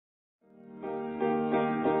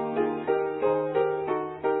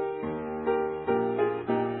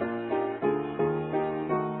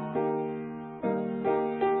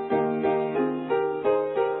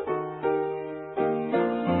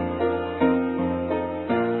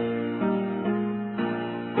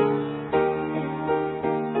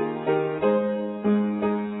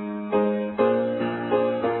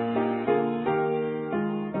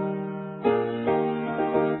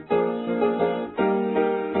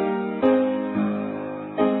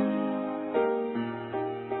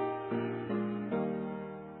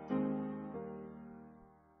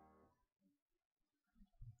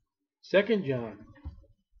2 John.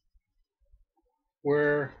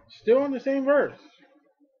 We're still in the same verse.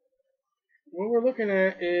 What we're looking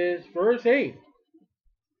at is verse 8.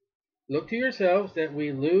 Look to yourselves that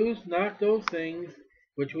we lose not those things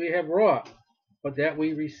which we have wrought, but that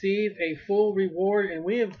we receive a full reward. And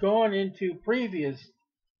we have gone into previous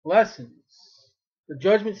lessons, the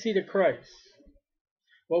judgment seat of Christ.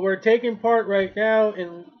 Well, we're taking part right now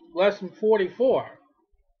in lesson 44.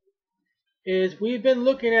 Is we've been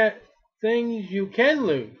looking at things you can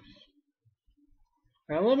lose.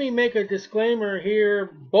 Now let me make a disclaimer here,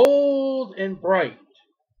 bold and bright.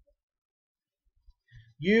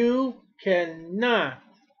 You cannot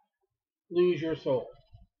lose your soul.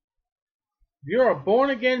 If you're a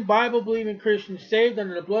born-again, Bible-believing Christian, saved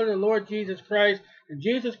under the blood of the Lord Jesus Christ, and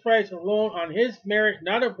Jesus Christ alone on His merit,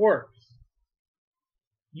 not of works,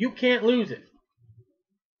 you can't lose it.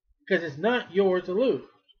 Because it's not yours to lose.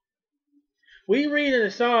 We read in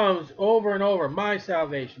the Psalms over and over, my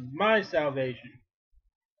salvation, my salvation.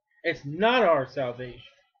 It's not our salvation.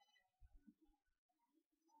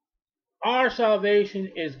 Our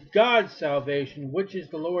salvation is God's salvation, which is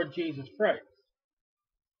the Lord Jesus Christ.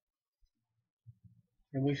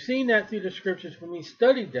 And we've seen that through the scriptures when we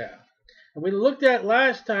studied that. And we looked at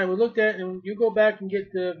last time, and you go back and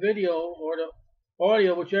get the video or the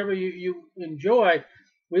audio, whichever you enjoy.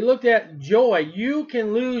 We looked at joy. You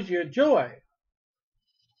can lose your joy.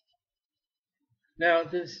 Now,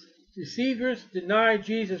 the deceivers deny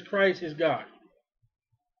Jesus Christ is God.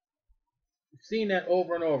 We've seen that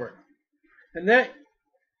over and over. And that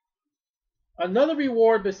another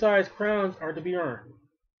reward besides crowns are to be earned.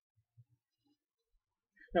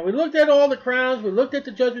 Now we looked at all the crowns, we looked at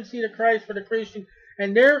the judgment seat of Christ for the Christian,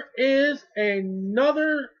 and there is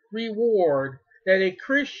another reward that a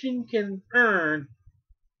Christian can earn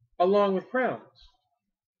along with crowns.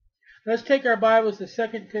 Let's take our Bibles to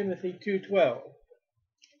 2 Timothy 2:12.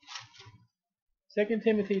 2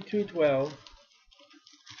 Timothy 2:12.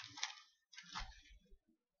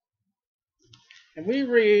 And we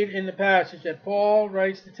read in the passage that Paul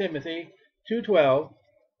writes to Timothy, 2:12,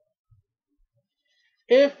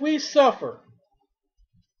 if we suffer,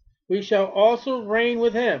 we shall also reign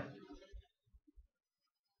with him.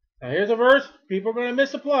 Now here's a verse people are going to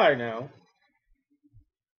misapply now.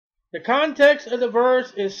 The context of the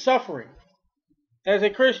verse is suffering as a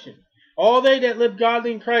Christian. All they that live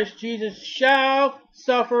godly in Christ Jesus shall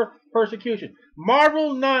suffer persecution.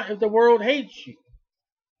 Marvel not if the world hates you.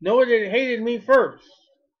 Know that it hated me first.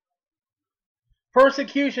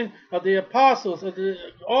 Persecution of the apostles,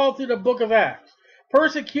 all through the book of Acts.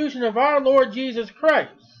 Persecution of our Lord Jesus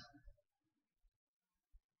Christ.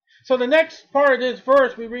 So the next part of this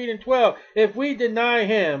verse we read in 12. If we deny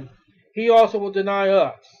him, he also will deny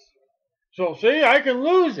us. So see, I can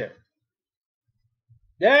lose it.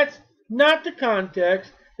 That's not the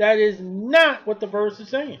context. That is not what the verse is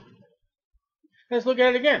saying. Let's look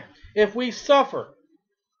at it again. If we suffer,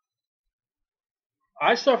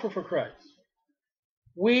 I suffer for Christ,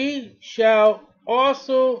 we shall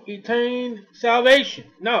also attain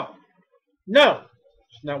salvation. No,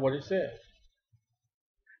 it's not what it says.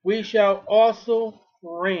 We shall also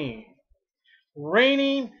reign.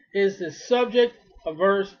 Reigning is the subject of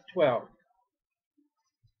verse 12.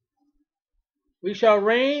 We shall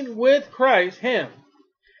reign with Christ, him.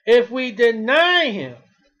 If we deny him,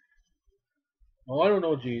 oh, I don't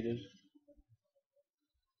know Jesus.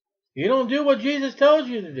 You don't do what Jesus tells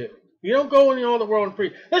you to do. You don't go into all the world and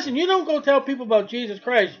preach. Listen, you don't go tell people about Jesus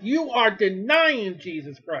Christ. You are denying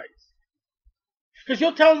Jesus Christ. Because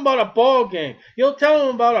you'll tell them about a ball game. You'll tell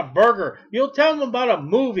them about a burger. You'll tell them about a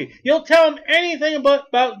movie. You'll tell them anything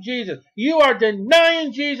about Jesus. You are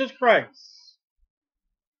denying Jesus Christ.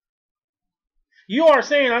 You are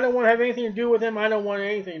saying, I don't want to have anything to do with him. I don't want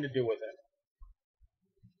anything to do with him.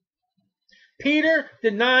 Peter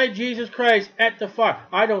denied Jesus Christ at the fire.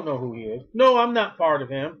 I don't know who he is. No, I'm not part of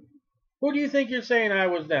him. Who do you think you're saying I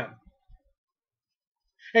was them?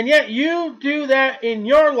 And yet you do that in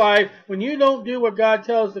your life when you don't do what God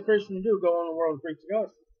tells the Christian to do. Go in the world and preach the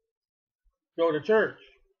gospel. Go to church.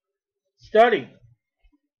 Study.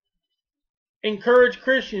 Encourage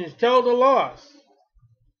Christians. Tell the lost.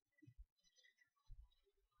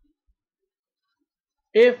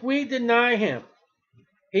 If we deny him,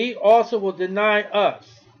 he also will deny us.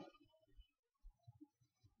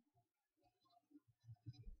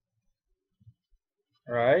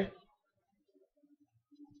 All right?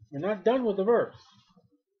 We're not done with the verse.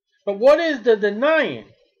 But what is the denying?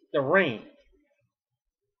 The reign.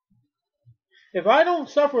 If I don't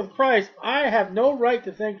suffer with Christ, I have no right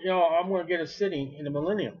to think, I'm going to get a city in the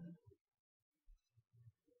millennium.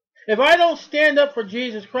 If I don't stand up for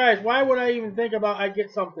Jesus Christ, why would I even think about I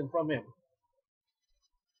get something from him?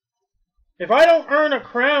 If I don't earn a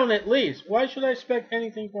crown at least, why should I expect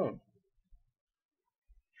anything from him?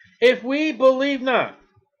 If we believe not,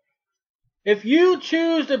 if you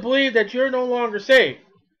choose to believe that you're no longer saved,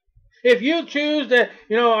 if you choose that,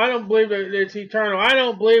 I don't believe that it's eternal. I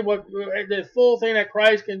don't believe what the full thing that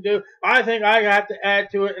Christ can do. I think I have to add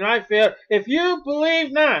to it, and I fail. If you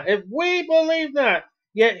believe not, if we believe not,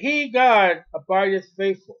 yet he, God, abideth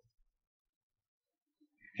faithful.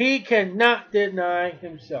 He cannot deny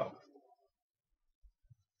himself.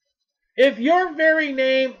 If your very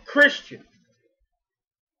name Christian,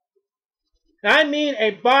 I mean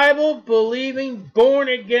a Bible-believing,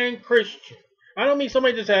 born-again Christian. I don't mean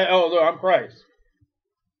somebody just say, oh, look, I'm Christ.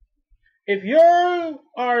 If you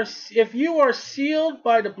are sealed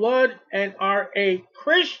by the blood and are a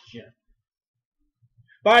Christian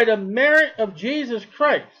by the merit of Jesus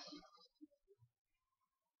Christ,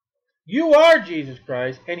 you are Jesus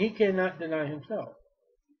Christ, and he cannot deny himself.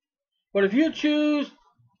 But if you choose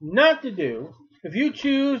not to do, if you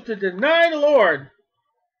choose to deny the Lord,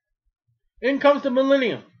 in comes the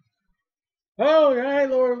millennium. Oh, right,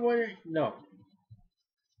 Lord, what? No.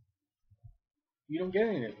 You don't get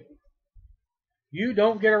anything. You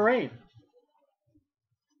don't get a reign.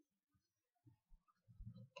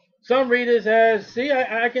 Some read this as, see,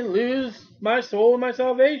 I can lose my soul and my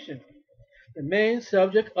salvation. The main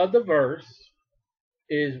subject of the verse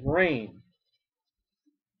is reign.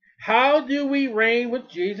 How do we reign with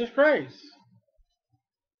Jesus Christ?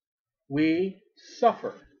 We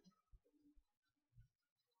suffer.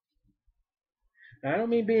 Now, I don't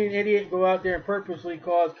mean being an idiot, go out there and purposely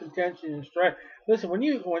cause contention and strife. Listen, when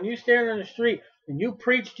you stand on the street and you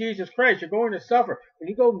preach Jesus Christ, you're going to suffer. When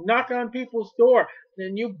you go knock on people's door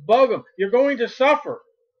and you bug them, you're going to suffer.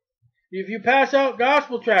 If you pass out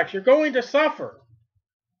gospel tracts, you're going to suffer.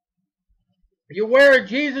 If you wear a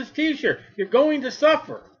Jesus t-shirt, you're going to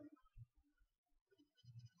suffer.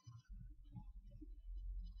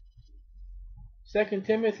 2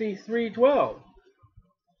 Timothy 3:12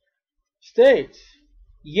 states,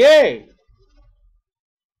 yea,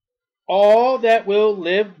 all that will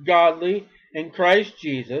live godly in Christ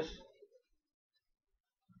Jesus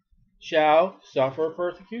shall suffer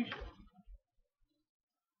persecution.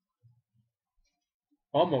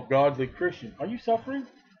 I'm a godly Christian. Are you suffering?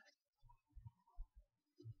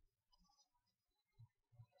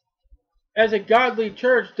 As a godly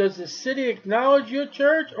church, does the city acknowledge your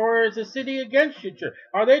church, or is the city against your church?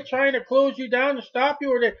 Are they trying to close you down to stop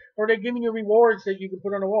you, or are they giving you rewards that you can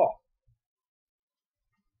put on the wall?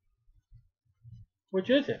 Which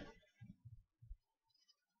is it?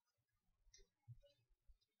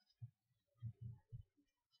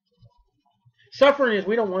 Suffering is,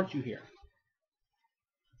 we don't want you here.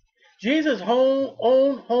 Jesus'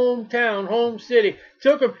 own hometown, home city,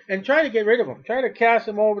 took him and tried to get rid of him, tried to cast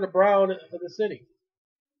him over the brow of the city.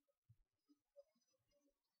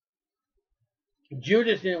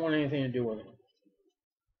 Judas didn't want anything to do with him.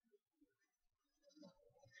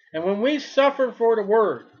 And when we suffer for the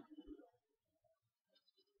word,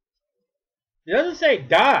 it doesn't say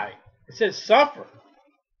die, it says suffer.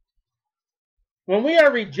 When we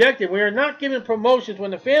are rejected, we are not given promotions,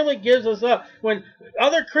 when the family gives us up, when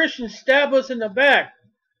other Christians stab us in the back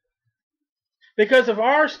because of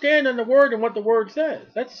our stand on the word and what the word says,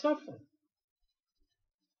 that's suffering.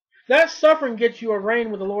 That suffering gets you a reign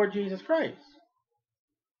with the Lord Jesus Christ.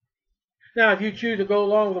 Now, if you choose to go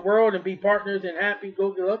along with the world and be partners and happy,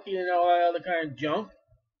 go-lucky, and all that other kind of junk,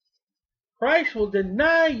 Christ will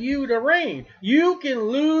deny you the reign. You can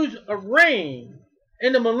lose a reign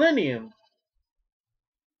in the millennium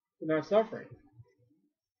without suffering.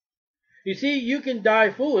 You see, you can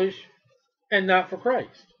die foolish and not for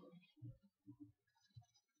Christ.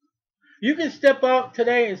 You can step out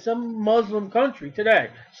today in some Muslim country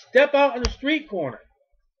today, step out on the street corner,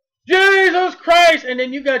 Jesus Christ, and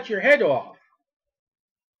then you got your head off.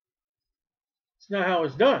 It's not how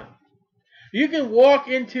it's done. You can walk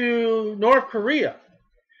into North Korea.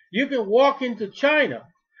 You can walk into China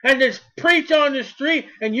and just preach on the street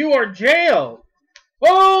and you are jailed.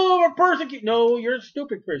 Oh, we're persecuted. No, you're a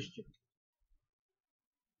stupid Christian.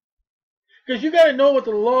 Because you got to know what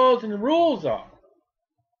the laws and the rules are.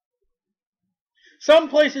 Some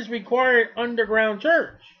places require an underground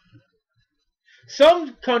church.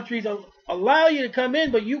 Some countries allow you to come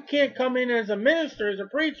in, but you can't come in as a minister, as a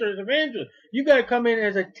preacher, as an evangelist. You got to come in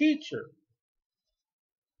as a teacher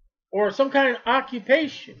or some kind of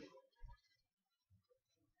occupation.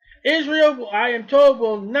 Israel, I am told,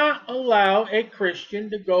 will not allow a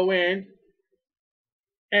Christian to go in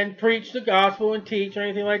and preach the gospel and teach or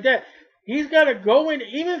anything like that. He's got to go in,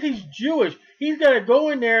 even if he's Jewish, he's got to go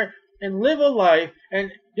in there and live a life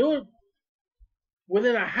and do it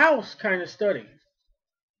within a house kind of study.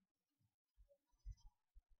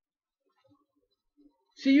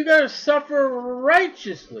 See, you got to suffer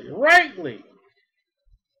righteously, rightly.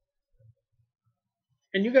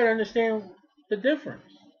 And you got to understand the difference.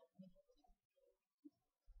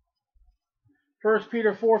 1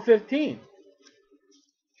 Peter 4:15.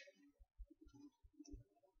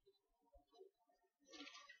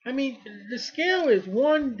 I mean, the scale is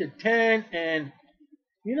 1 to 10, and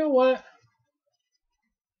you know what?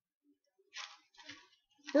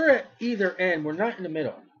 We're at either end. We're not in the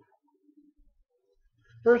middle.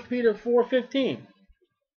 1 Peter 4:15.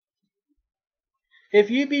 If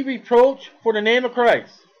you be reproached for the name of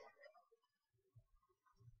Christ,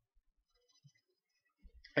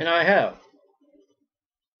 and I have,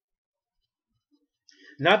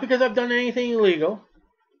 not because I've done anything illegal,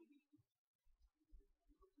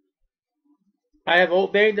 I have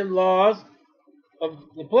obeyed the laws of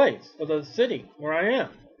the place, of the city where I am.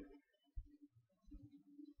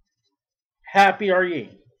 Happy are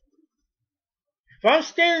ye. If I'm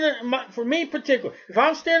standing, for me particular, if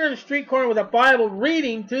I'm standing in the street corner with a Bible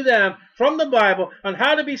reading to them from the Bible on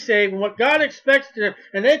how to be saved and what God expects of them,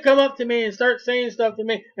 and they come up to me and start saying stuff to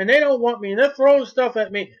me, and they don't want me, and they're throwing stuff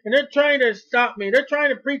at me, and they're trying to stop me, they're trying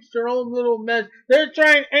to preach their own little mess, they're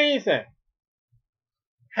trying anything.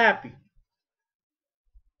 Happy.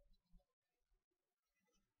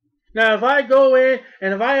 Now, if I go in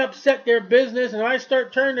and if I upset their business and I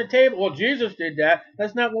start turning the table, well, Jesus did that.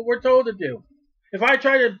 That's not what we're told to do. If I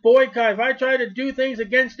try to boycott, if I try to do things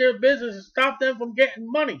against their business and stop them from getting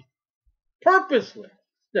money purposely,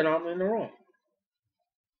 then I'm in the wrong.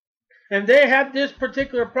 And they have this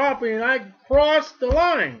particular property and I cross the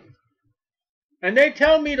line and they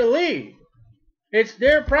tell me to leave. It's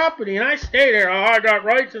their property, and I stay there. Oh, I got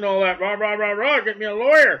rights and all that. Rah, rah, rah, rah. Get me a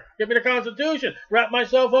lawyer. Get me the Constitution. Wrap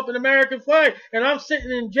myself up in the American flag. And I'm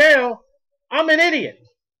sitting in jail. I'm an idiot.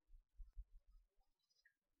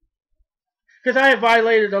 Because I have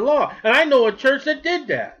violated the law. And I know a church that did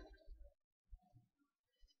that.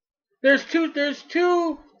 There's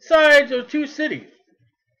two sides of two cities.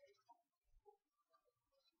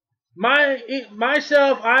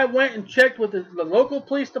 Myself, I went and checked with the local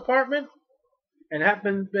police department. And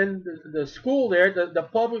happened been the school there, the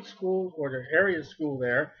public school or the area school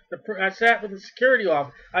there. I sat with the security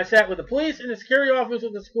officer. I sat with the police and the security officer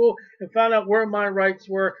of the school and found out where my rights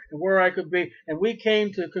were and where I could be. And we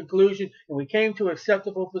came to a conclusion and we came to an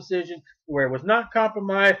acceptable position where it was not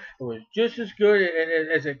compromised. It was just as good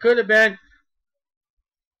as it could have been.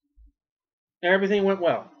 And everything went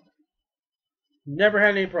well. Never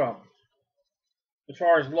had any problems. As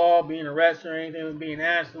far as law, being arrested or anything, being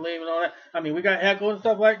asked to leave and all that. I mean, we got heckles and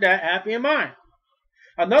stuff like that. Happy in mind.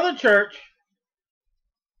 Another church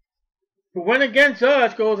who went against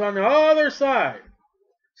us goes on the other side.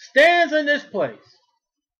 Stands in this place.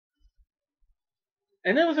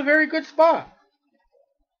 And it was a very good spot.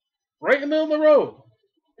 Right in the middle of the road.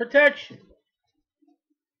 Protection.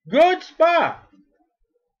 Good spot.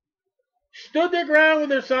 Stood their ground with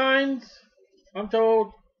their signs, I'm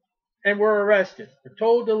told. And were arrested. They're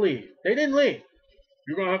told to leave. They didn't leave.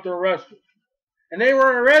 You're going to have to arrest us. And they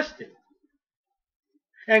were arrested.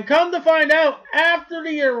 And come to find out, after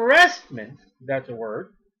the arrestment, that's a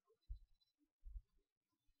word,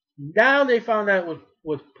 now they found out it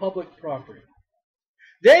was public property.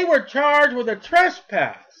 They were charged with a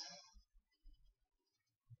trespass.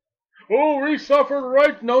 Oh, we suffered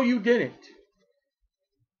rights. No, you didn't.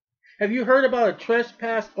 Have you heard about a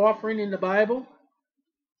trespass offering in the Bible?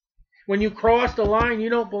 When you cross the line, you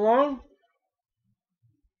don't belong.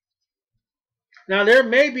 Now, there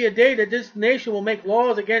may be a day that this nation will make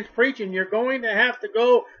laws against preaching. You're going to have to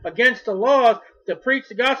go against the laws to preach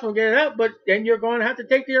the gospel and get it out, but then you're going to have to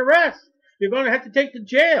take the arrest. You're going to have to take the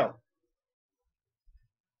jail.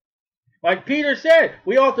 Like Peter said,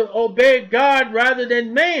 we ought to obey God rather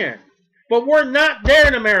than man. But we're not there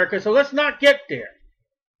in America, so let's not get there.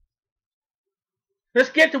 Let's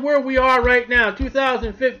get to where we are right now,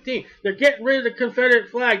 2015. They're getting rid of the Confederate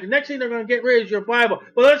flag. The next thing they're going to get rid of is your Bible.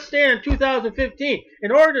 But let's stay in 2015.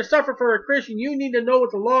 In order to suffer for a Christian, you need to know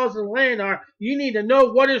what the laws of the land are. You need to know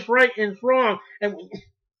what is right and wrong. And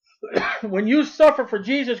when you suffer for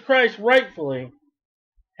Jesus Christ rightfully,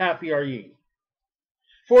 happy are ye.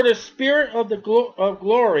 For the Spirit of of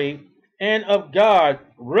glory and of God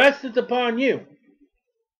resteth upon you.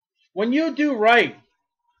 When you do right,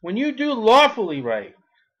 when you do lawfully right,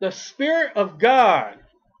 the Spirit of God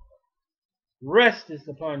resteth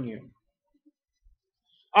upon you.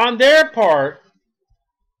 On their part,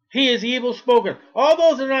 he is evil spoken. All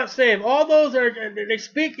those are not saved. All those they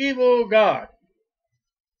speak evil of God.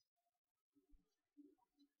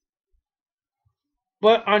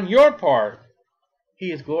 But on your part,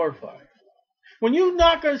 he is glorified. When you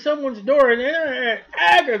knock on someone's door and they're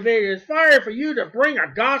aggravated as fire for you to bring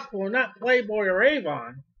a gospel and not Playboy or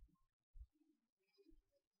Avon,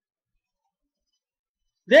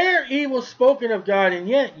 they're evil spoken of God, and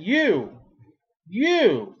yet you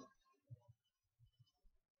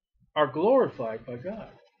are glorified by God.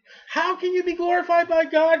 How can you be glorified by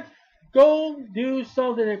God? Go do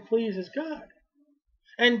something that pleases God.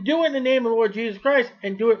 And do it in the name of the Lord Jesus Christ,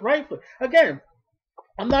 and do it rightfully. Again,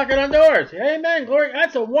 I'm knocking on doors. Amen. Glory.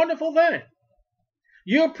 That's a wonderful thing.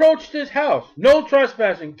 You approach this house. No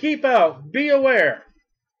trespassing. Keep out. Be aware.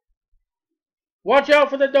 Watch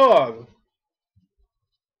out for the dog.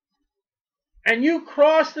 And you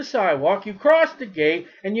cross the sidewalk, you cross the gate,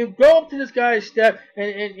 and you go up to this guy's step,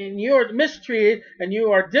 and you're mistreated, and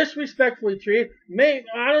you are disrespectfully treated.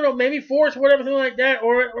 Maybe forced, whatever, thing like that.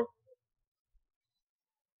 Or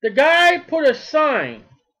the guy put a sign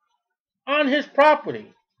on his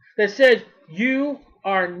property that says, "You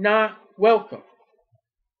are not welcome."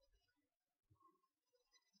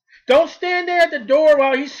 Don't stand there at the door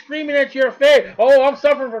while he's screaming at your face, "Oh, I'm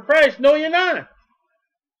suffering for Christ." No, you're not.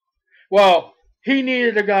 Well, he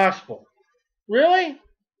needed the gospel. Really?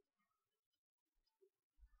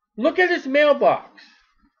 Look at his mailbox.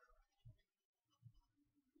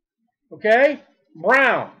 Okay?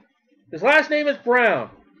 Brown. His last name is Brown.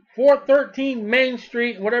 413 Main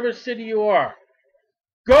Street, whatever city you are.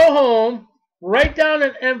 Go home, write down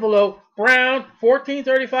an envelope, Brown,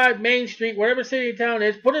 1435 Main Street, whatever city or town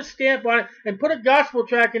is, put a stamp on it, and put a gospel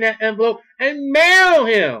tract in that envelope, and mail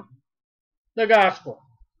him the gospel.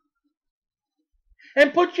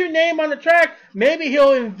 And put your name on the tract. Maybe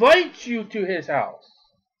he'll invite you to his house.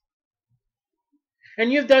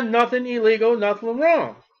 And you've done nothing illegal, nothing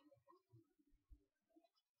wrong.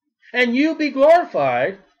 And you be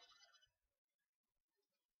glorified.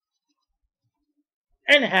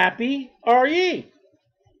 And happy are ye.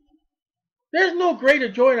 There's no greater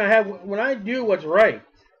joy than I have when I do what's right,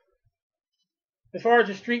 as far as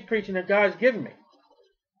the street preaching that God's given me.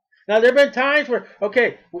 Now, there have been times where,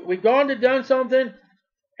 okay, we've gone to done something,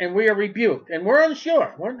 and we are rebuked, and we're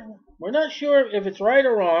unsure. We're not sure if it's right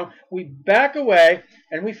or wrong. We back away,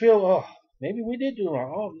 and we feel, oh, maybe we did do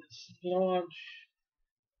wrong. Oh,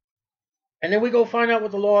 and then we go find out what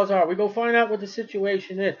the laws are. We go find out what the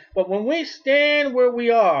situation is. But when we stand where we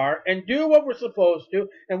are and do what we're supposed to,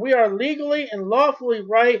 and we are legally and lawfully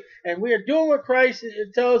right, and we are doing what Christ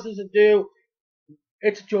tells us to do,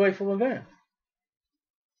 it's a joyful event.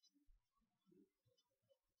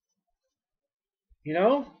 You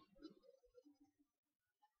know?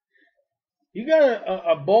 You got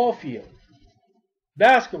a ball field.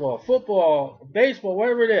 Basketball, football, baseball,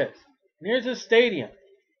 whatever it is. And here's a stadium.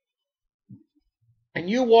 And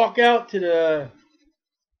you walk out to the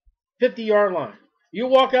 50-yard line. You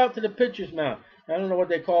walk out to the pitcher's mound. I don't know what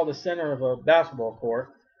they call the center of a basketball court.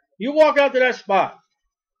 You walk out to that spot.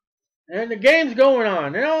 And the game's going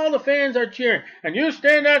on. And all the fans are cheering. And you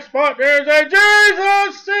stand in that spot there and say,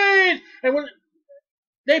 "Jesus saves!" And when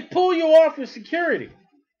they pull you off with security.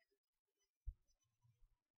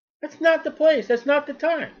 That's not the place. That's not the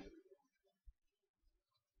time.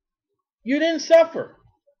 You didn't suffer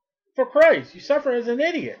for Christ. You suffer as an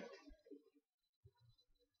idiot.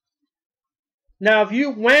 Now, if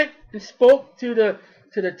you went and spoke to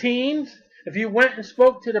the teams, if you went and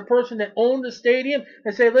spoke to the person that owned the stadium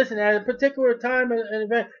and say, "Listen, at a particular time an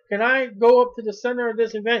event, can I go up to the center of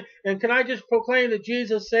this event and can I just proclaim that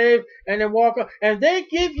Jesus saved and then walk up?" And they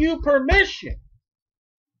give you permission.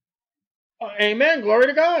 Amen. Glory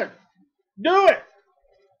to God. Do it.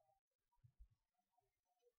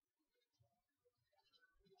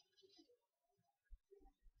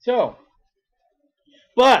 So,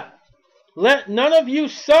 but let none of you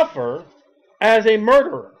suffer as a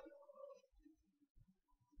murderer.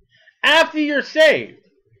 After you're saved,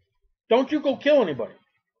 don't you go kill anybody.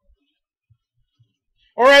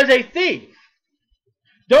 Or as a thief,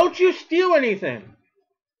 don't you steal anything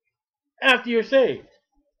after you're saved.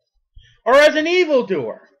 Or as an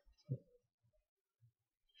evildoer.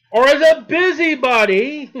 Or as a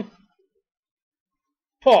busybody.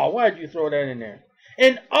 Paul, why did you throw that in there?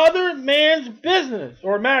 In other man's business,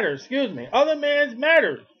 or matters, other man's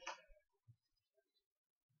matters.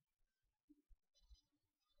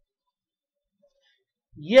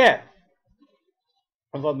 Yet,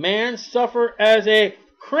 if a man suffer as a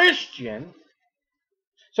Christian,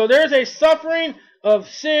 so there's a suffering of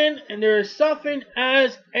sin and there is suffering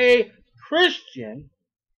as a Christian,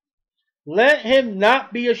 let him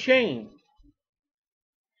not be ashamed,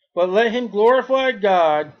 but let him glorify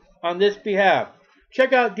God on this behalf.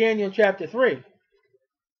 Check out Daniel chapter 3.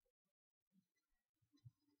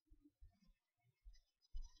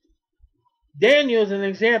 Daniel is an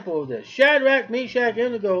example of this. Shadrach, Meshach,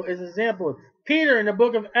 and Abednego is an example of it. Peter in the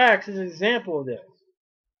book of Acts is an example of this.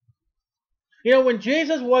 You know, when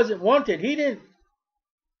Jesus wasn't wanted, he didn't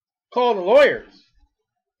call the lawyers.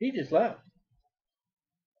 He just left.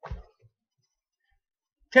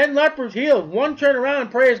 10 lepers healed. One turned around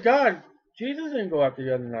and praised God. Jesus didn't go after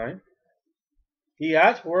the other 9. He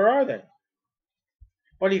asked, where are they?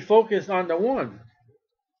 But he focused on the one.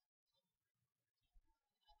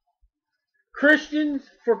 Christians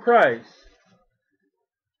for Christ,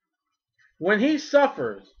 when he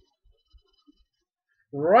suffers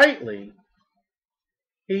rightly,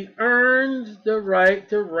 he earns the right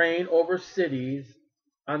to reign over cities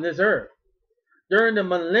on this earth during the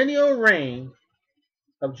millennial reign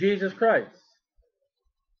of Jesus Christ.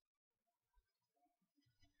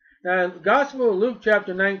 Now, in the Gospel of Luke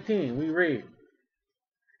chapter 19, we read,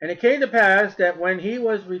 and it came to pass that when he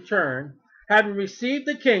was returned, having received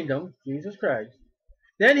the kingdom, Jesus Christ,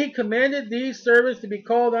 then he commanded these servants to be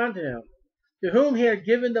called unto him, to whom he had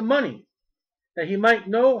given the money, that he might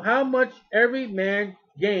know how much every man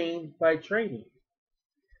gained by trading.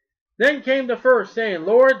 Then came the first, saying,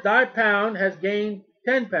 Lord, thy pound has gained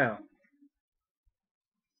 10 pounds.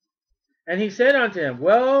 And he said unto him,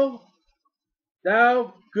 well,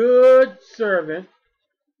 thou good servant,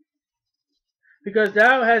 because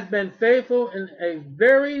thou hast been faithful in a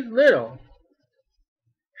very little,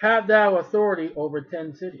 have thou authority over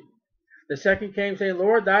 10 cities. The second came, saying,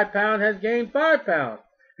 Lord, thy pound has gained 5 pounds.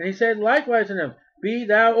 And he said likewise unto him, be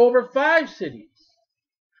thou over 5 cities.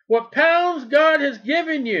 What pounds God has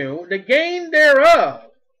given you, the gain thereof,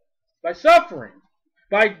 by suffering,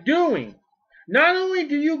 by doing, not only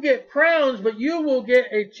do you get crowns, but you will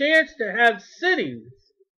get a chance to have cities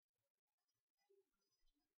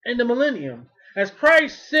in the millennium, as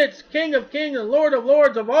Christ sits King of kings and Lord of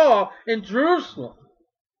lords of all in Jerusalem.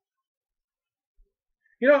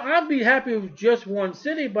 You know, I'd be happy with just one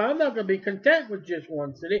city, but I'm not going to be content with just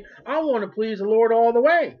one city. I want to please the Lord all the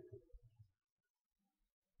way.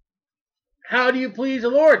 How do you please the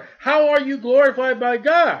Lord? How are you glorified by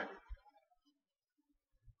God?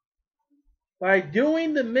 By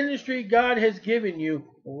doing the ministry God has given you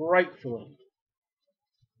rightfully.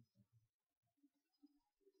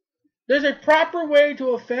 There's a proper way to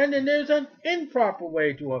offend and there's an improper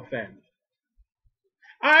way to offend.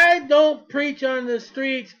 I don't preach on the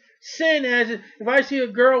streets sin as if I see a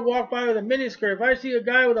girl walk by with a miniskirt, if I see a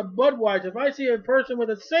guy with a Budweiser, if I see a person with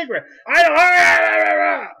a cigarette, I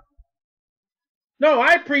don't. No,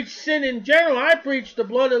 I preach sin in general. I preach the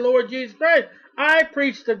blood of the Lord Jesus Christ. I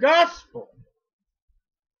preach the gospel.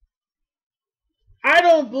 I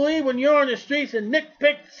don't believe when you're on the streets and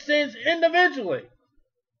nitpick sins individually.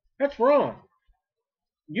 That's wrong.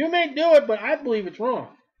 You may do it, but I believe it's wrong.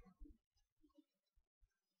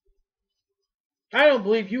 I don't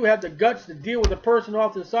believe you have the guts to deal with a person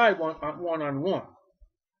off the side one-on-one.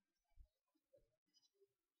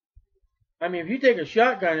 I mean, if you take a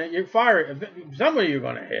shotgun and you fire it, somebody you're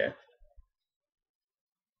going to hit.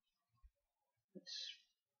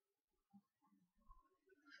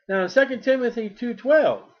 Now, in 2 Timothy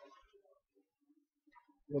 2:12,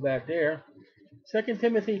 go back there. 2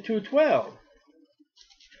 Timothy 2:12.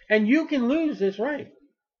 And you can lose this right.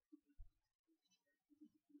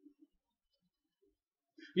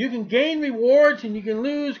 You can gain rewards and you can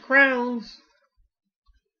lose crowns.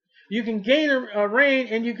 You can gain a reign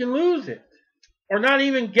and you can lose it. Or not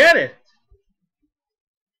even get it.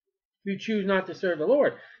 If you choose not to serve the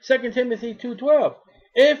Lord. 2 Timothy 2:12.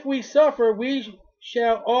 If we suffer, we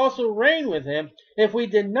shall also reign with him. If we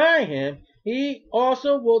deny him, he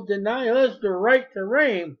also will deny us the right to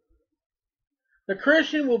reign. The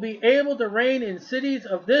Christian will be able to reign in cities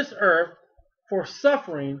of this earth for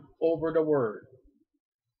suffering over the word.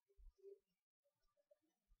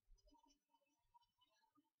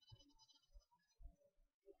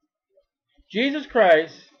 Jesus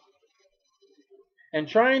Christ and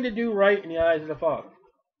trying to do right in the eyes of the Father.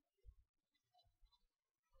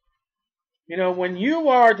 You know, when you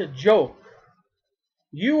are the joke,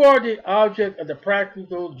 you are the object of the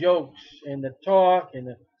practical jokes and the talk and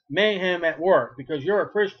the mayhem at work because you're a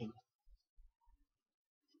Christian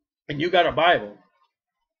and you got a Bible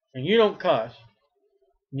and you don't cuss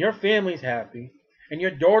and your family's happy and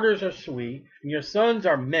your daughters are sweet and your sons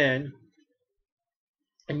are men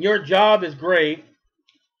and your job is great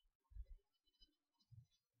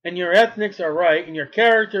and your ethics are right, and your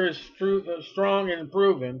character is strong and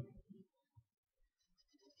proven,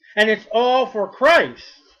 and it's all for Christ,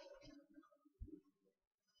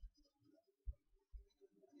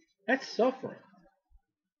 that's suffering.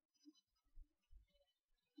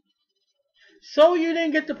 So you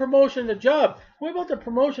didn't get the promotion in the job. What about the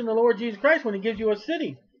promotion of the Lord Jesus Christ when He gives you a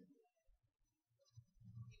city?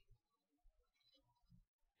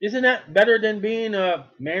 Isn't that better than being a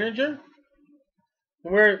manager?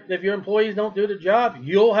 Where if your employees don't do the job,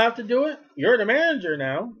 you'll have to do it? You're the manager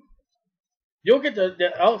now. You'll get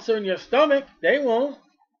the ulcer in your stomach. They won't.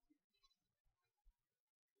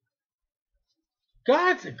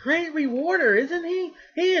 God's a great rewarder, isn't He?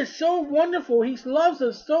 He is so wonderful. He loves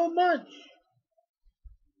us so much.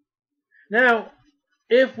 Now,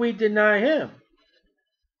 if we deny Him,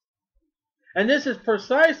 and this is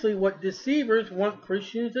precisely what deceivers want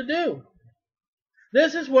Christians to do.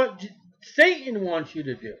 This is what Satan wants you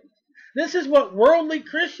to do. This is what worldly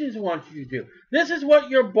Christians want you to do. This is what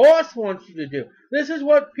your boss wants you to do. This is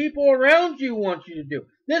what people around you want you to do.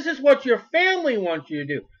 This is what your family wants you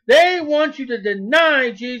to do. They want you to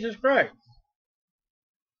deny Jesus Christ.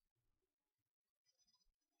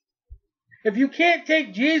 If you can't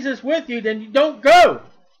take Jesus with you, then you don't go.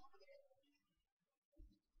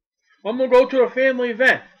 I'm going to go to a family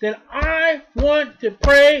event. Then I want to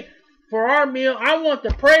pray for our meal. I want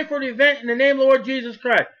to pray for the event in the name of the Lord Jesus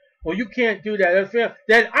Christ. Well, you can't do that.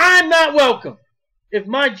 Then I'm not welcome if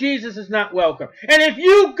my Jesus is not welcome. And if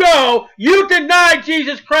you go, you deny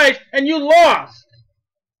Jesus Christ and you lost.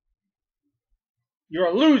 You're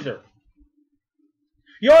a loser.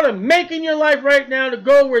 You ought to make in your life right now to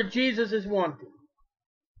go where Jesus is wanted.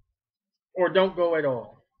 Or don't go at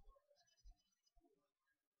all.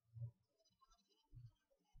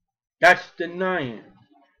 That's denying.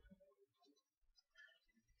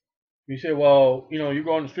 You say, well, you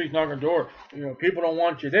go on the street, knock on the door, people don't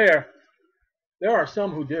want you there. There are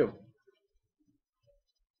some who do.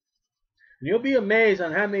 And you'll be amazed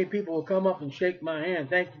on how many people will come up and shake my hand.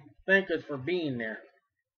 Thank us for being there.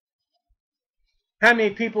 How many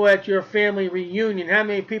people at your family reunion, how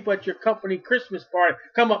many people at your company Christmas party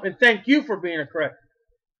come up and thank you for being a Christian?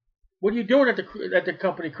 What are you doing at the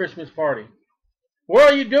company Christmas party?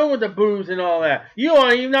 What are you doing with the booze and all that? You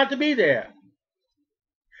want even not to be there.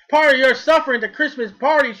 Part of your suffering at the Christmas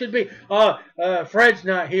party should be, Fred's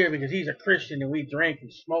not here because he's a Christian and we drink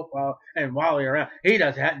and smoke while he's around. He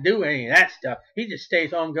doesn't have to do any of that stuff. He just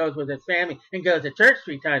stays home, goes with his family, and goes to church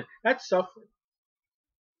 3 times. That's suffering.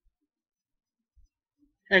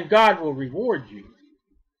 And God will reward you.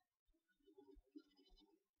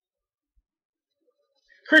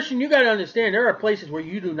 Christian, you got to understand there are places where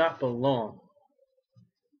you do not belong.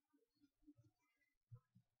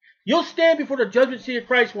 You'll stand before the judgment seat of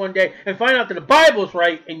Christ one day and find out that the Bible's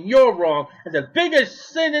right and you're wrong. And the biggest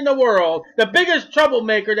sin in the world, the biggest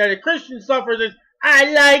troublemaker that a Christian suffers is,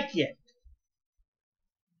 I like it.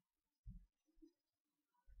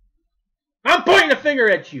 I'm pointing a finger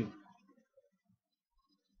at you.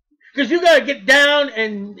 Because you got to get down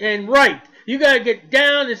and right. You got to get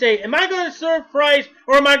down and say, am I going to serve Christ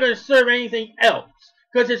or am I going to serve anything else?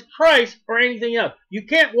 Because it's Christ or anything else. You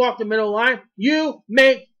can't walk the middle line. You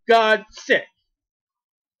make God sick.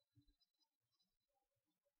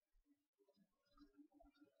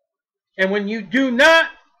 And when you do not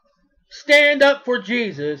stand up for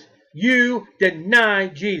Jesus, you deny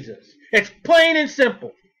Jesus. It's plain and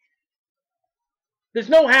simple. There's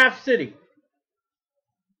no half city.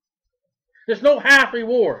 There's no half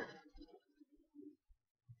reward.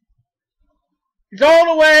 It's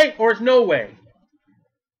all the way or it's no way.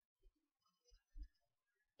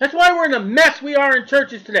 That's why we're in the mess we are in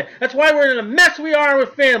churches today. That's why we're in the mess we are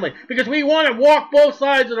with family. Because we want to walk both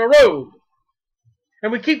sides of the road.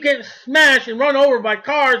 And we keep getting smashed and run over by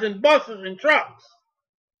cars and buses and trucks.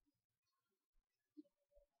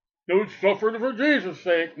 You suffered for Jesus'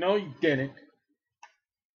 sake. No, you didn't.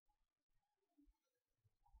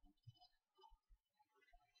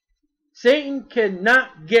 Satan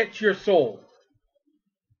cannot get your soul.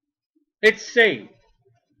 It's saved.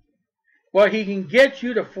 But he can get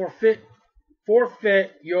you to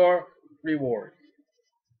forfeit your reward.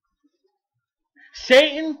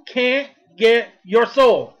 Satan can't get your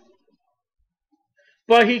soul.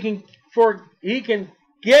 But he can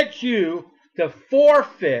get you to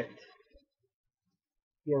forfeit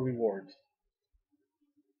your rewards.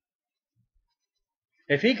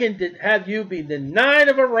 If he can have you be denied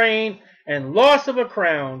of a reign and loss of a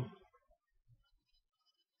crown,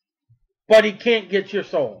 but he can't get your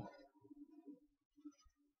soul.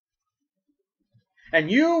 And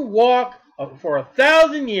you walk for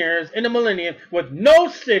 1,000 years in the millennium with no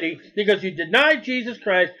city because you denied Jesus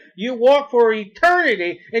Christ. You walk for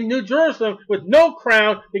eternity in New Jerusalem with no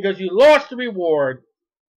crown because you lost the reward.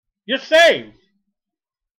 You're saved,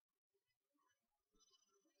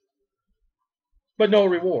 but no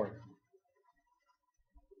reward.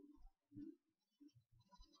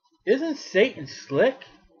 Isn't Satan slick?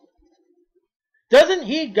 Doesn't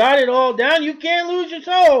he got it all down? You can't lose your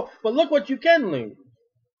soul, but look what you can lose.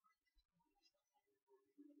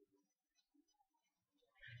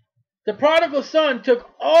 The prodigal son took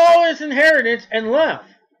all his inheritance and left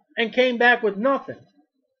and came back with nothing.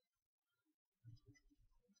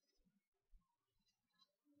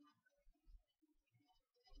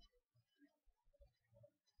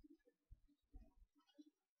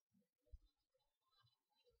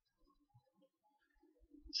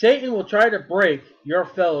 Satan will try to break your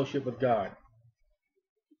fellowship with God.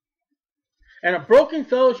 And a broken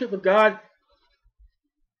fellowship with God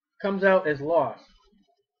comes out as loss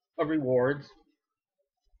of rewards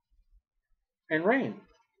and reign.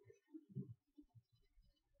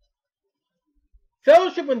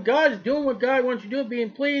 Fellowship with God is doing what God wants you to do,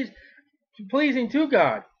 being pleasing to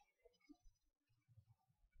God.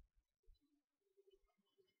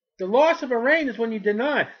 The loss of a reign is when you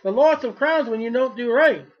deny. The loss of crowns when you don't do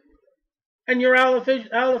right. And you're out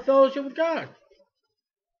of fellowship with God.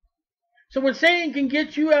 So when Satan can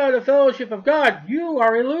get you out of fellowship of God, you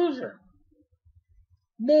are a loser.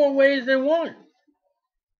 More ways than one.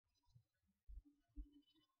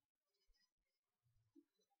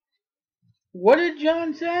 What did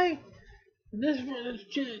John say?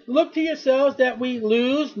 Look to yourselves that we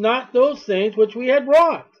lose not those things which we had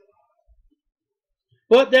wrought,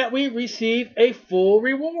 but that we receive a full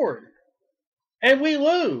reward. And we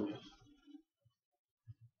lose.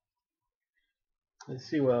 Let's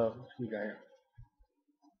see what else we got here.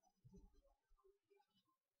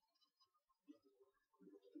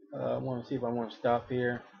 I want to see if I want to stop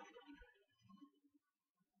here.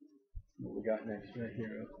 What we got next right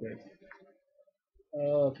here real quick.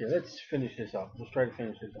 Okay, let's finish this up. Let's try to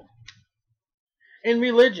finish this up. In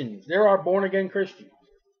religions, there are born-again Christians.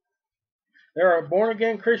 There are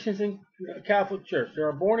born-again Christians in the Catholic Church. There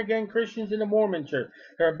are born-again Christians in the Mormon Church.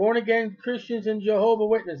 There are born-again Christians in Jehovah's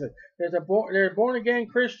Witnesses. There are born-again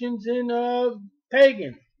Christians in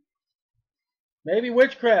pagan. Maybe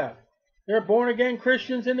witchcraft. There are born-again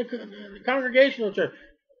Christians in the Congregational Church.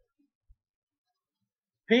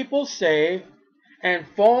 People saved and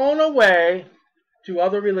fallen away to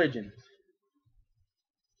other religions.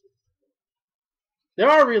 There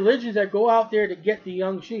are religions that go out there to get the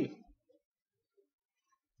young sheep.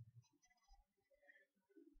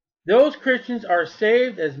 Those Christians are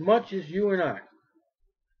saved as much as you and I.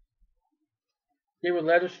 They were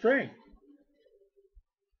led astray.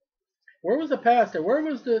 Where was the pastor? Where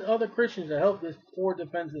was the other Christians that helped this poor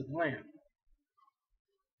defenseless land?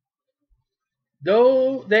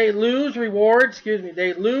 Though they lose rewards,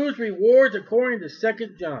 they lose rewards according to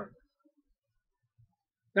 2 John.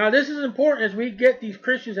 Now this is important as we get these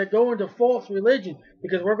Christians that go into false religion,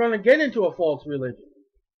 because we're going to get into a false religion.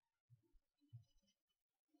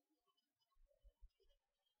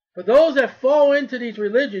 But those that fall into these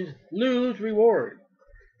religions lose reward.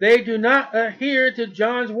 They do not adhere to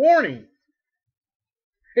John's warning.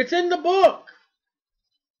 It's in the book.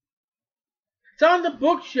 It's on the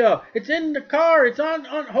bookshelf. It's in the car. It's on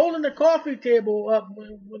holding the coffee table up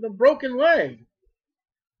with a broken leg.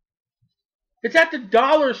 It's at the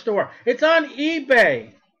dollar store. It's on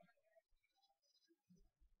eBay.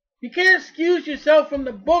 You can't excuse yourself from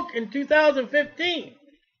the book in 2015.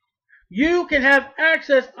 You can have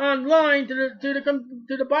access online to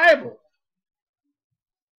the Bible.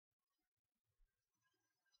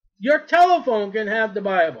 Your telephone can have the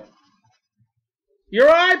Bible. Your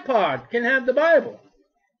iPod can have the Bible.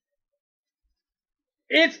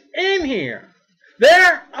 It's in here.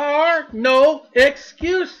 There are no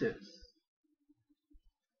excuses.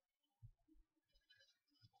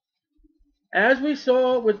 As we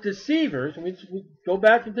saw with deceivers, and we go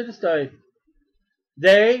back into the study,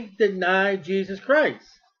 they denied Jesus Christ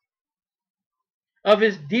of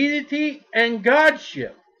his deity and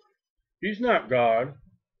godship. He's not God.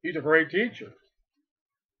 He's a great teacher.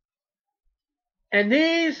 And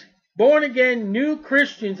these born-again new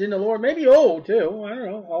Christians in the Lord, maybe old too, I don't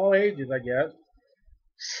know, all ages I guess,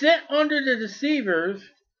 sit under the deceivers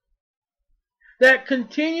that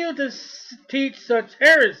continue to teach such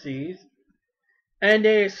heresies, and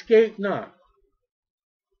they escape not.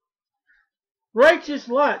 Righteous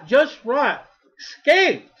Lot, just Lot,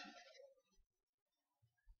 escaped.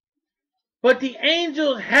 But the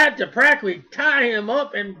angels had to practically tie him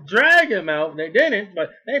up and drag him out. They didn't, but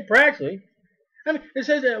they practically. I mean, it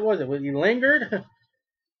says that, when he lingered?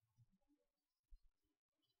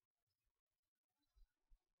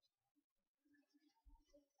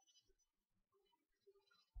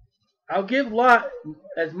 I'll give Lot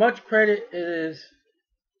as much credit as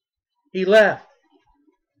he left.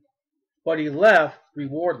 But he left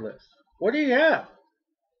rewardless. What did he have?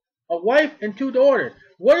 A wife and 2 daughters.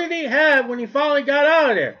 What did he have when he finally got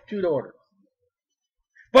out of there? 2 daughters.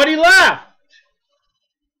 But he left.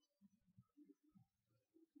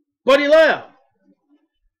 But he left.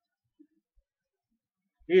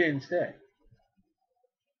 He didn't stay.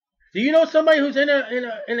 Do you know somebody who's in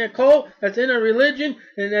a cult, that's in a religion,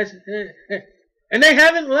 and they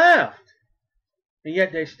haven't left, and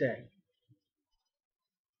yet they stay?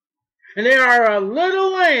 And they are a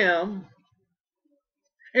little lamb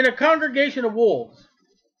in a congregation of wolves.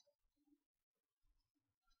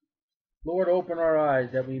 Lord, open our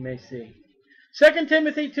eyes that we may see. 2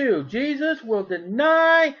 Timothy 2. Jesus will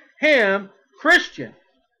deny him, Christian,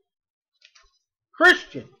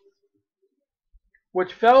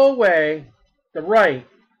 which fell away the right,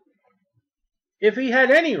 if he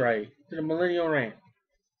had any right, to the millennial reign.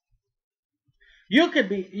 You could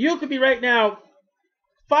be right now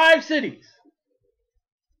 5 cities,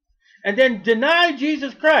 and then deny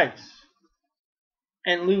Jesus Christ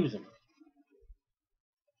and lose him.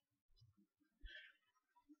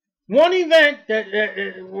 One event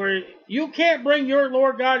where you can't bring your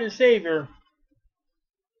Lord God and Savior,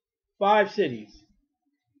 5 cities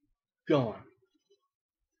gone.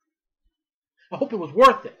 I hope it was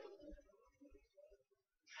worth it.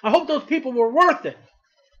 I hope those people were worth it.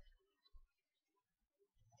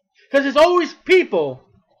 Because it's always people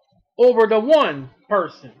over the one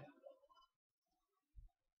person.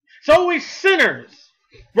 It's always sinners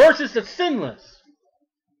versus the sinless.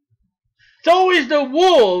 It's always the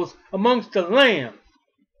wolves amongst the lambs.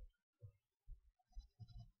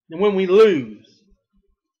 And when we lose,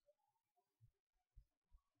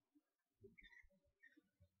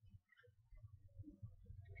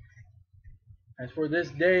 as for this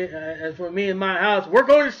day, as for me and my house, we're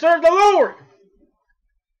going to serve the Lord.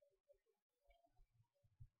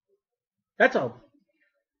 That's all.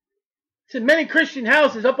 It's in many Christian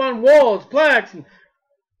houses, up on walls, plaques.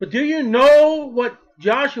 But do you know what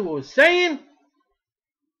Joshua was saying?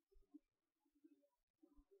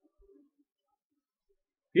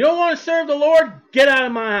 You don't want to serve the Lord? Get out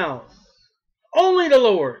of my house. Only the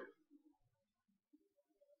Lord.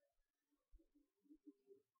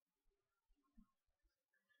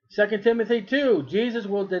 Second Timothy 2, Jesus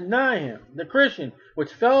will deny him, the Christian,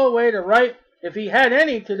 which fell away the right, if he had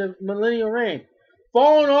any, to the millennial reign.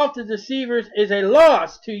 Falling off the deceivers is a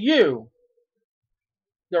loss to you,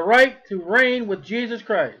 the right to reign with Jesus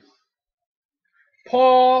Christ.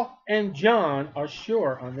 Paul and John are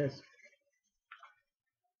sure on this.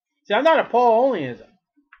 See, I'm not a Paul onlyism.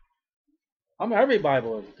 I'm every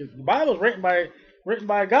Bible is. The Bible is written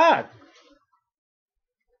by God.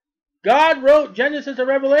 God wrote Genesis to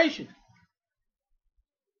Revelation.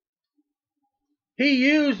 He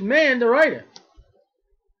used man to write it.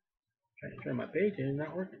 I'm trying to turn my page and it's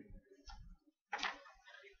not working.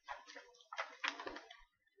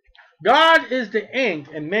 God is the ink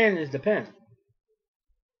and man is the pen.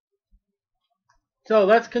 So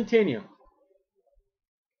let's continue.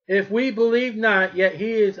 If we believe not, yet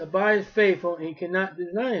he abides faithful and he cannot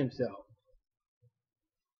deny himself.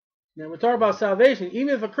 Now we're talking about salvation.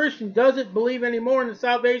 Even if a Christian doesn't believe anymore in the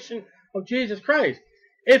salvation of Jesus Christ,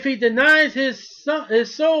 if he denies his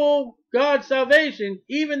soul, God's salvation,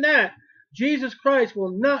 even that, Jesus Christ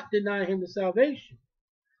will not deny him the salvation.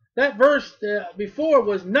 That verse before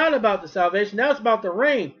was not about the salvation. Now it's about the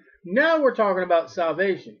reign. Now we're talking about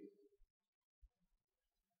salvation.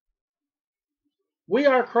 We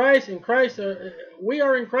are Christ, and we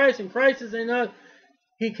are in Christ, and Christ is in us.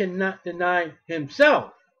 He cannot deny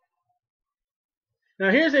himself. Now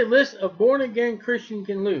here's a list of born-again Christians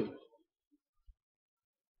can lose.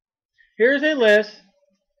 Here's a list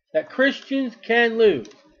that Christians can lose.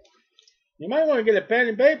 You might want to get a pen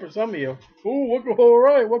and paper, some of you. Ooh, all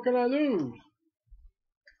right, what can I lose?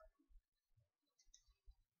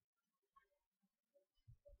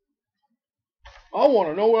 I want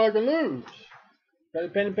to know what I can lose. Got a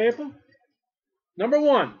pen and paper? Number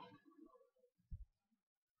 1,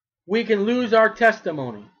 we can lose our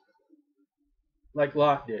testimony, like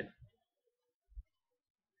Lot did.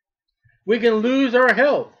 We can lose our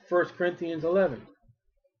health, 1 Corinthians 11.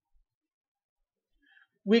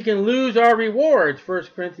 We can lose our rewards, 1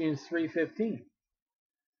 Corinthians 3:15.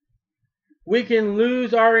 We can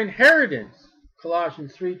lose our inheritance,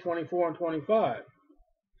 Colossians 3:24 and 25.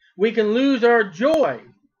 We can lose our joy,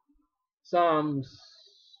 Psalms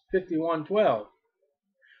 51:12.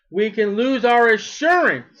 We can lose our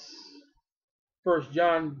assurance, 1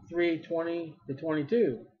 John 3:20 to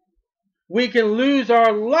 22. We can lose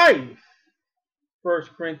our life,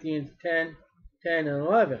 1 Corinthians 10:10 and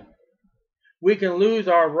 11. We can lose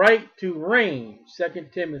our right to reign,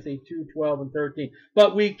 2 Timothy 2:12 and 13.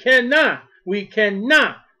 But we cannot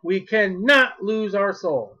lose our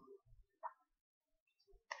soul.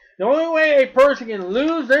 The only way a person can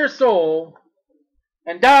lose their soul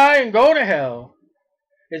and die and go to hell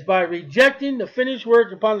is by rejecting the finished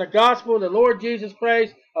work upon the gospel of the Lord Jesus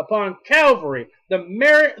Christ upon Calvary. The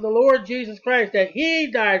merit of the Lord Jesus Christ, that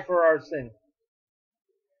He died for our sins.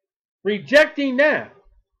 Rejecting that,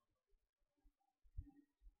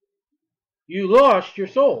 you lost your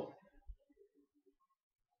soul.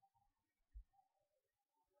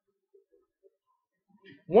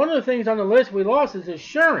 One of the things on the list we lost is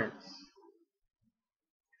insurance.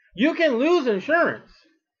 You can lose insurance.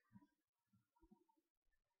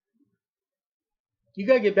 You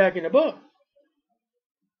got to get back in the book.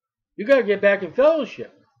 You got to get back in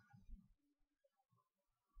fellowship.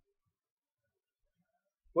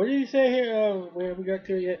 What did he say here? Where have we got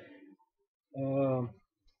to yet?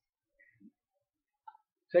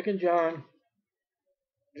 2 John,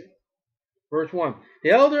 verse 1.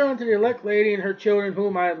 The elder unto the elect lady and her children,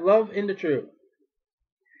 whom I love in the truth.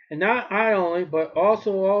 And not I only, but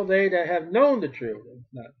also all they that have known the truth.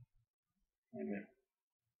 Amen.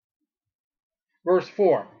 Verse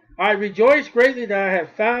 4. I rejoice greatly that I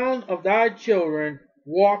have found of thy children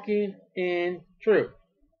walking in truth.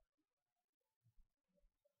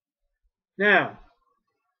 Now,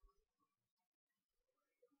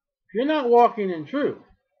 if you're not walking in truth,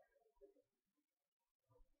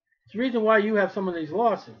 it's the reason why you have some of these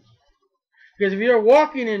losses. Because if you're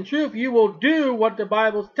walking in truth, you will do what the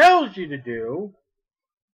Bible tells you to do,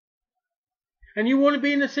 and you wouldn't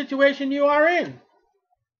be in the situation you are in.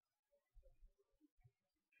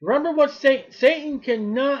 Remember what Satan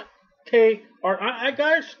cannot take, or I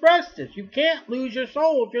got to express this, you can't lose your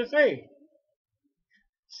soul if you're saved.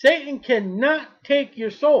 Satan cannot take your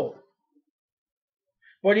soul,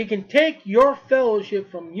 but he can take your fellowship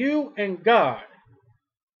from you and God.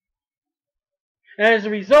 And as a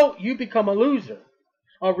result, you become a loser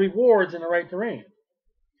of rewards and the right to reign.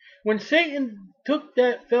 When Satan took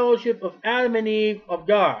that fellowship of Adam and Eve of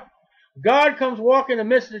God, God comes walking in the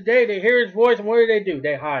midst of the day, they hear His voice, and what do?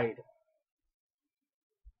 They hide.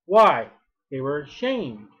 Why? They were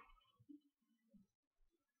ashamed.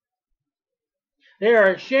 They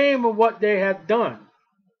are ashamed of what they have done.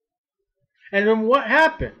 And then what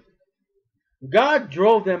happened? God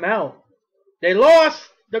drove them out. They lost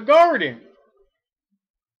the garden.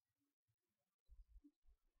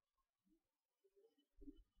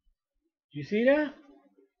 Do you see that?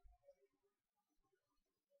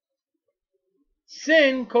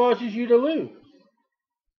 Sin causes you to lose.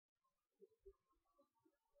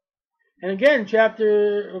 And again,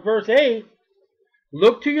 verse 8,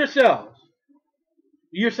 look to yourselves.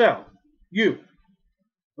 Yourself. You.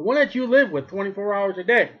 The one that you live with 24 hours a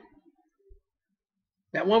day.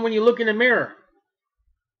 That one when you look in the mirror.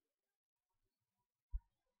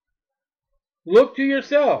 Look to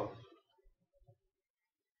yourselves.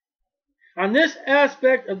 On this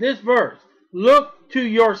aspect of this verse, look to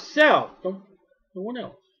yourself. Don't no one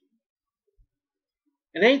else.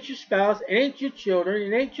 It ain't your spouse, it ain't your children,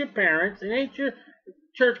 it ain't your parents, it ain't your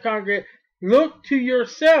church congregation. Look to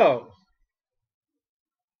yourselves.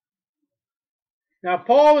 Now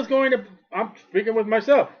Paul is going to, I'm speaking with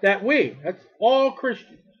myself, that's all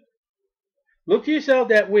Christians. Look to yourself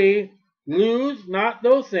that we lose not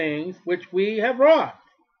those things which we have wrought.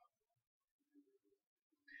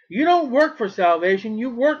 You don't work for salvation, you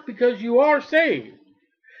work because you are saved.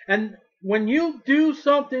 And when you do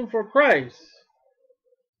something for Christ,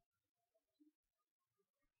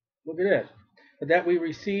 look at this, that we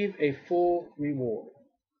receive a full reward.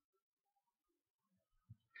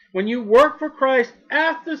 When you work for Christ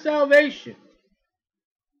after salvation,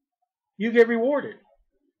 you get rewarded.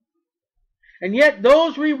 And yet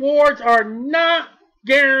those rewards are not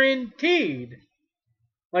guaranteed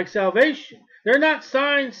like salvation. They're not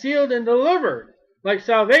signed, sealed, and delivered like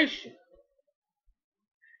salvation.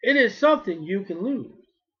 It is something you can lose.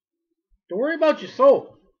 Don't worry about your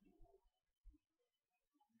soul.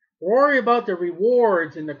 Worry about the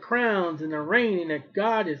rewards and the crowns and the reign that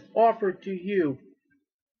God has offered to you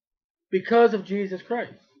because of Jesus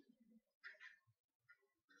Christ.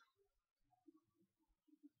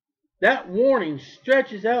 That warning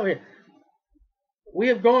stretches out here. We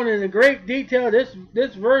have gone into great detail.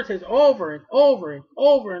 This verse is over and over and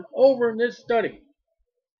over and over in this study.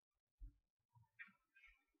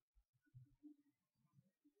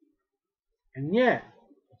 And yet,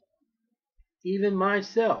 even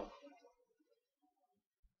myself,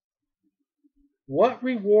 what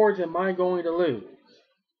rewards am I going to lose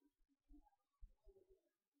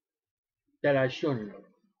that I shouldn't have?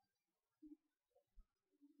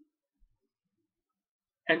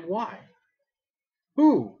 And why?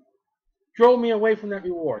 Who drove me away from that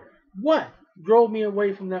reward? What drove me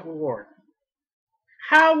away from that reward?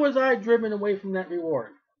 How was I driven away from that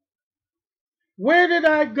reward? Where did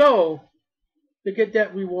I go to get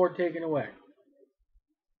that reward taken away?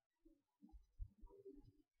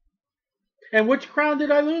 And which crown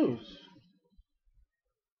did I lose?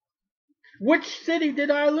 Which city did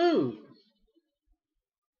I lose?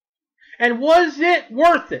 And was it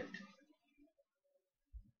worth it?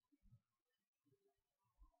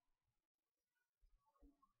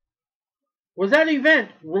 Was that event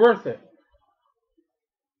worth it?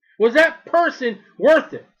 Was that person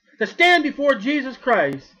worth it? To stand before Jesus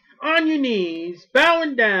Christ on your knees,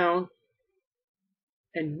 bowing down,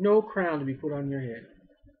 and no crown to be put on your head.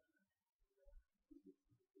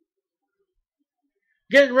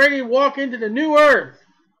 Getting ready to walk into the new earth,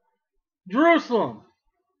 Jerusalem.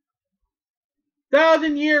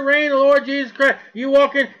 1,000-year reign of the Lord Jesus Christ. You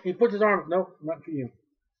walk in, he puts his arm, no, not for you.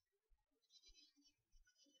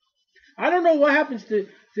 I don't know what happens to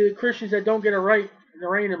Christians that don't get a right in the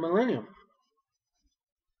reign of millennium.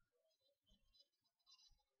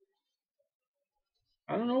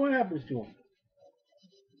 I don't know what happens to them.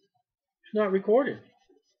 It's not recorded.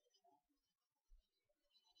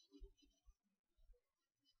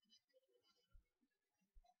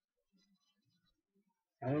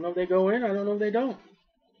 I don't know if they go in. I don't know if they don't.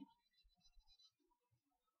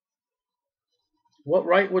 What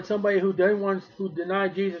right would somebody who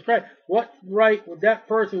denied Jesus Christ, what right would that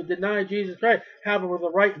person who denied Jesus Christ have with a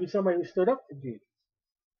right to somebody who stood up for Jesus?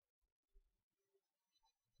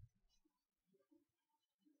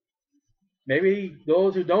 Maybe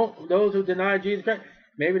those who deny Jesus Christ,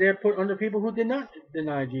 maybe they're put under people who did not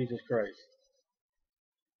deny Jesus Christ.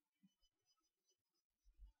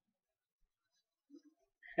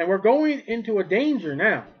 And we're going into a danger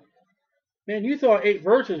now. Man, you thought 8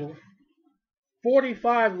 verses,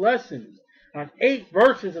 45 lessons on 8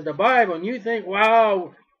 verses of the Bible, and you think,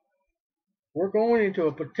 wow, we're going into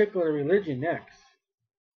a particular religion next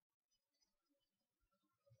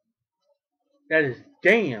that is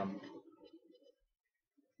damned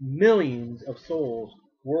millions of souls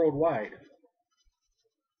worldwide.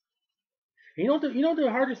 You know the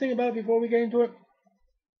hardest thing about it before we get into it?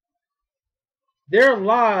 Their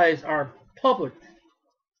lies are public.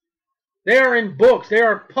 They are in books. They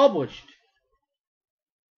are published.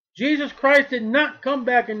 Jesus Christ did not come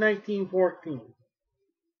back in 1914.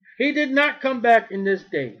 He did not come back in this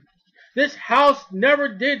day. This house never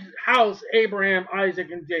did house Abraham,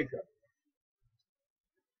 Isaac, and Jacob.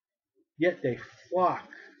 Yet they flock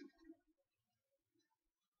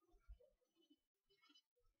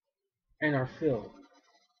and are filled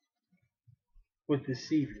with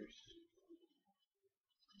deceivers.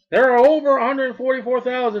 There are over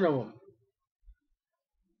 144,000 of them.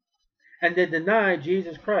 And they deny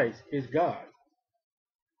Jesus Christ is God.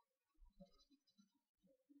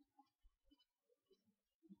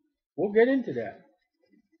 We'll get into that.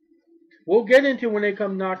 We'll get into when they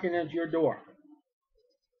come knocking at your door.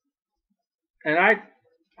 And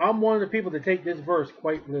I'm one of the people that take this verse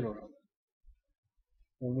quite literally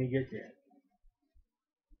when we get there.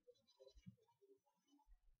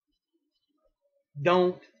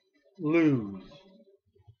 Don't lose.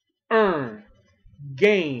 Earn.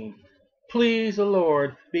 Gain. Please the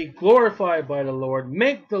Lord. Be glorified by the Lord.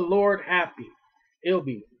 Make the Lord happy. It'll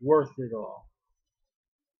be worth it all.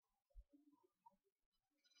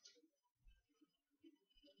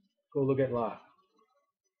 Go look at Lot.